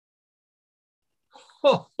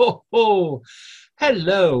Ho, ho, ho!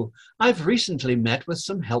 Hello! I've recently met with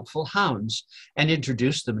some helpful hounds and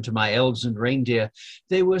introduced them to my elves and reindeer.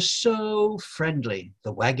 They were so friendly,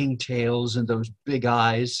 the wagging tails and those big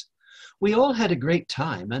eyes. We all had a great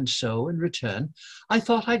time, and so, in return, I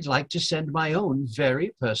thought I'd like to send my own very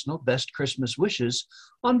personal best Christmas wishes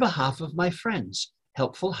on behalf of my friends,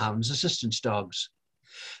 Helpful Hounds Assistance Dogs.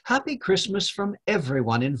 Happy Christmas from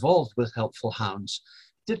everyone involved with Helpful Hounds.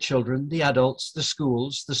 The children, the adults, the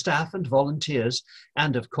schools, the staff and volunteers,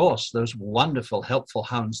 and of course, those wonderful Helpful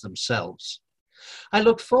Hounds themselves. I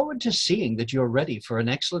look forward to seeing that you're ready for an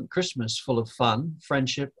excellent Christmas full of fun,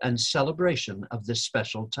 friendship, and celebration of this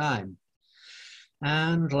special time.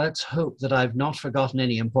 And let's hope that I've not forgotten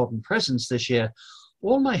any important presents this year.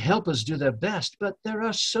 All my helpers do their best, but there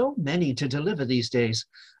are so many to deliver these days,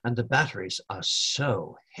 and the batteries are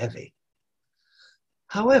so heavy.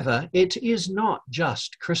 However, it is not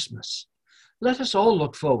just Christmas. Let us all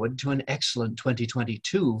look forward to an excellent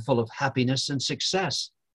 2022 full of happiness and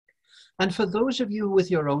success. And for those of you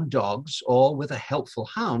with your own dogs or with a helpful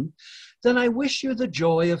hound, then I wish you the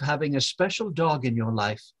joy of having a special dog in your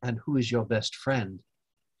life and who is your best friend.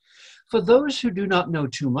 For those who do not know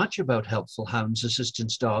too much about Helpful Hounds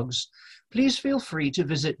Assistance Dogs, please feel free to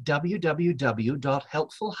visit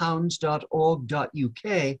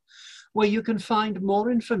www.helpfulhounds.org.uk, where you can find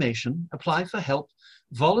more information, apply for help,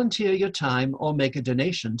 volunteer your time, or make a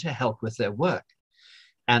donation to help with their work.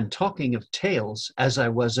 And talking of tales, as I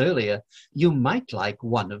was earlier, you might like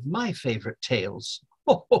one of my favorite tales.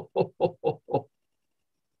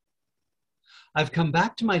 I've come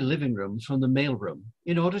back to my living room from the mailroom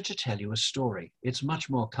in order to tell you a story. It's much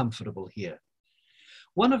more comfortable here.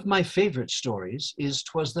 One of my favorite stories is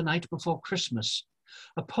 "'Twas the Night Before Christmas,"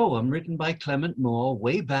 a poem written by Clement Moore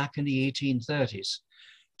way back in the 1830s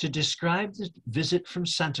to describe the visit from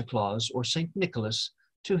Santa Claus or St. Nicholas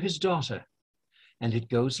to his daughter. And it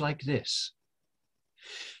goes like this.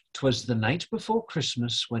 "'Twas the night before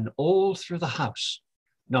Christmas when all through the house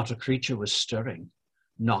not a creature was stirring,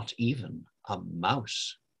 not even a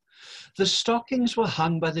mouse. The stockings were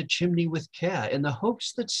hung by the chimney with care in the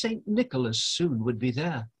hopes that St. Nicholas soon would be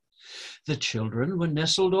there. The children were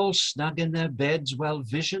nestled all snug in their beds while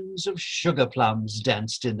visions of sugar plums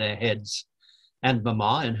danced in their heads. And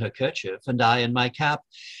Mamma in her kerchief and I in my cap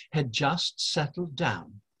had just settled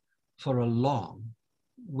down for a long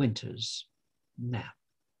winter's nap.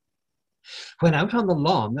 When out on the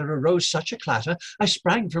lawn there arose such a clatter, I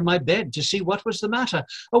sprang from my bed to see what was the matter.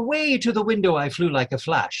 Away to the window I flew like a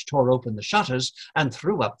flash, tore open the shutters, and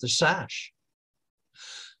threw up the sash.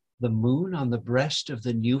 The moon on the breast of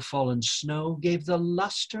the new-fallen snow gave the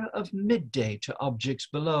lustre of midday to objects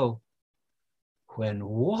below, when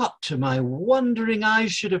what to my wondering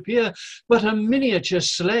eyes should appear but a miniature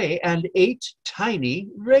sleigh and 8 tiny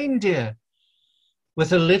reindeer.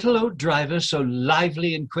 With a little old driver so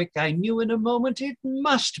lively and quick, I knew in a moment it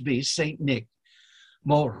must be St. Nick.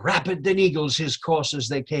 More rapid than eagles his coursers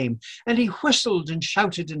they came, and he whistled and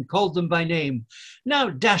shouted and called them by name. Now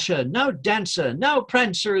Dasher, now Dancer, now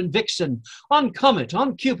Prancer and Vixen, on Comet,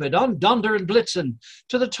 on Cupid, on Donder and Blitzen,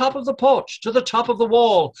 to the top of the porch, to the top of the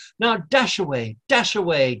wall. Now dash away, dash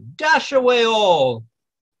away, dash away all.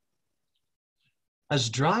 As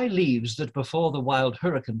dry leaves that before the wild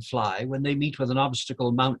hurricane fly, when they meet with an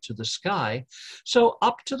obstacle mount to the sky, so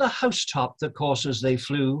up to the housetop the coursers they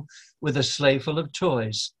flew, with a sleigh full of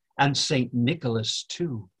toys, and St. Nicholas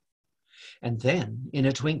too. And then, in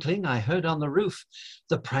a twinkling, I heard on the roof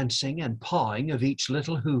the prancing and pawing of each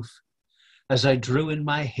little hoof. As I drew in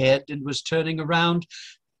my head and was turning around,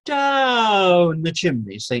 down the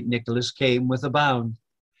chimney St. Nicholas came with a bound.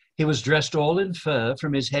 He was dressed all in fur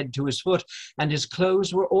from his head to his foot, and his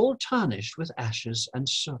clothes were all tarnished with ashes and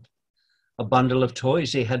soot. A bundle of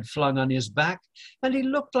toys he had flung on his back, and he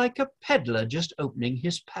looked like a peddler just opening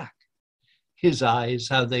his pack. His eyes,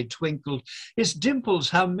 how they twinkled, his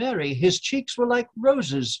dimples, how merry, his cheeks were like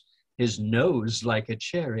roses, his nose like a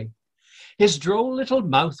cherry. His droll little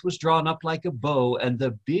mouth was drawn up like a bow, and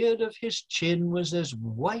the beard of his chin was as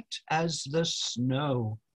white as the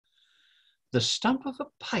snow. The stump of a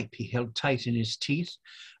pipe he held tight in his teeth,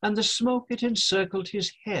 and the smoke it encircled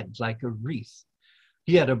his head like a wreath.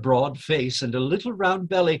 He had a broad face and a little round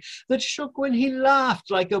belly that shook when he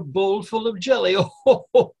laughed like a bowl full of jelly.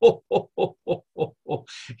 Oh,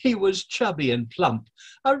 he was chubby and plump,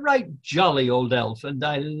 a right jolly old elf, and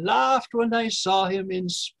I laughed when I saw him in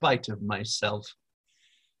spite of myself.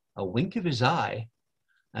 A wink of his eye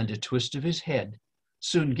and a twist of his head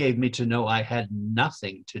soon gave me to know I had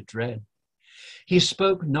nothing to dread. He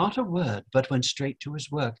spoke not a word, but went straight to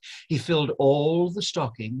his work. He filled all the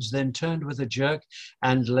stockings, then turned with a jerk,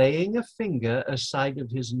 and laying a finger aside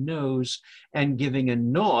of his nose, and giving a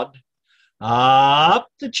nod, up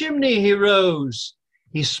the chimney he rose.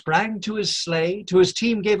 He sprang to his sleigh, to his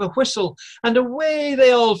team gave a whistle, and away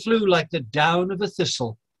they all flew like the down of a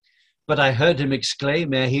thistle. But I heard him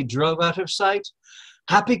exclaim ere he drove out of sight,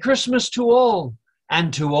 "Happy Christmas to all,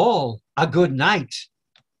 and to all a good night."